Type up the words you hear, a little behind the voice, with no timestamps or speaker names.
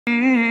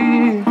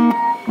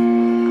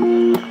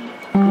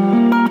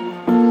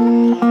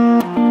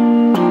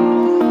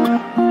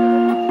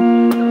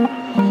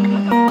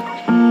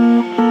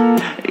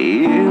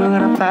You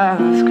got a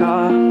fast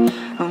car,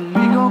 and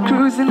we go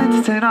cruising,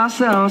 entertain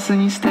ourselves,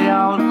 and you stay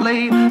out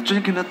late,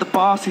 drinking at the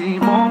bar, see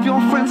more of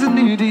your friends and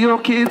new to your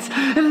kids.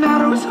 And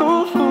I always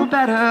hope for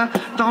better.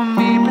 Don't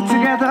mean put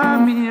together,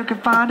 me you can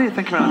find it.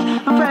 Thank you very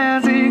much. My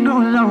plans ain't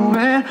going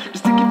nowhere.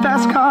 Just take your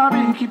fast car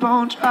and keep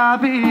on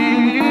driving.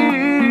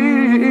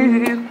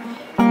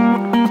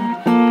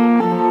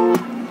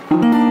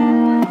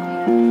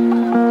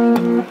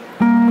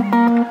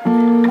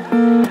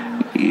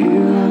 You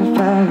got a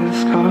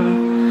fast car.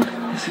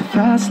 Is it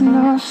fast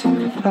enough so you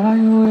can fly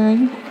away?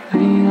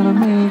 You gotta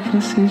make a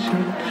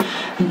decision,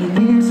 and the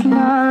leaves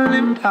not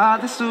lived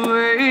out this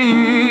way.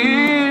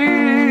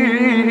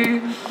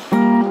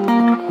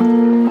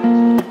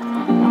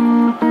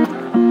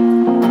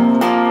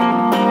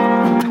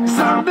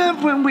 So I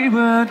remember when we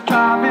were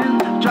driving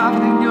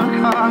in your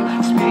car.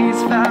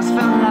 Speeds fast,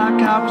 felt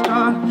like I was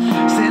drunk.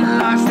 Sitting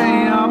like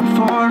staying up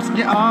before us,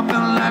 get up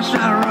and like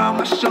trying to run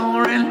my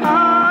shoulder and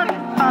high.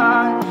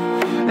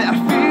 That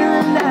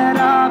feeling that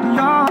I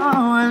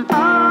belong,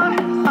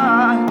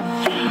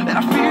 that I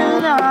feel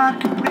like I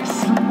could be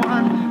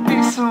someone, be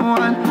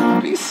someone,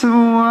 be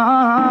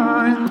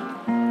someone.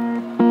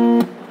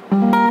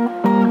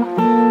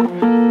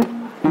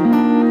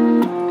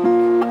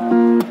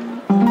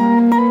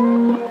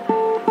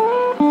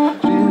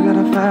 You got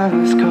a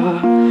fast car,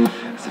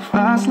 is it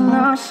fast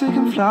enough so you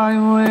can fly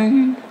away?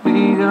 We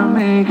gotta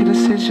make a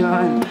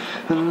decision,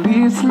 the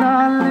leaves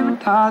not living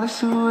out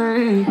this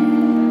way.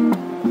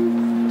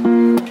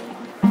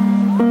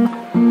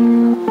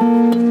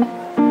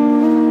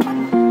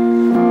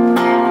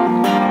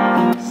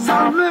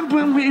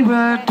 When we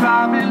were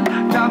driving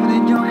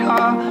in your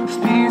car,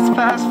 speeds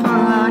fast,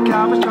 felt like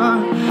I was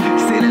drunk.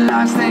 City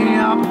lights staying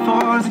up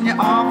before us, and your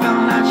arm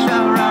felt like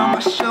shell around my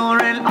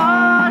shoulder. And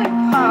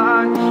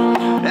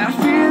that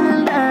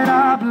feeling that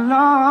I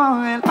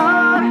belong, and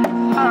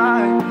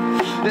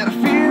that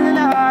feeling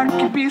that I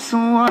could be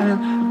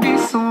someone, be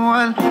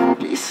someone,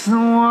 be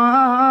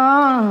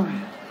someone.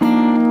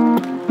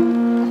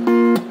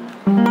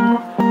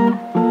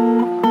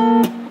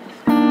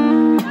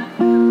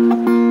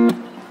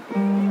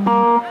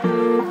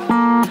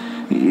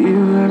 You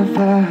got a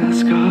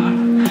fast car,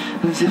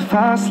 is it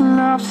fast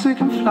enough so you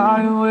can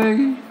fly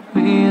away?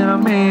 We gotta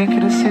make a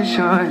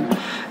decision,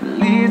 it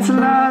leads a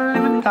lot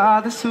living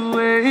out this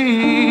way.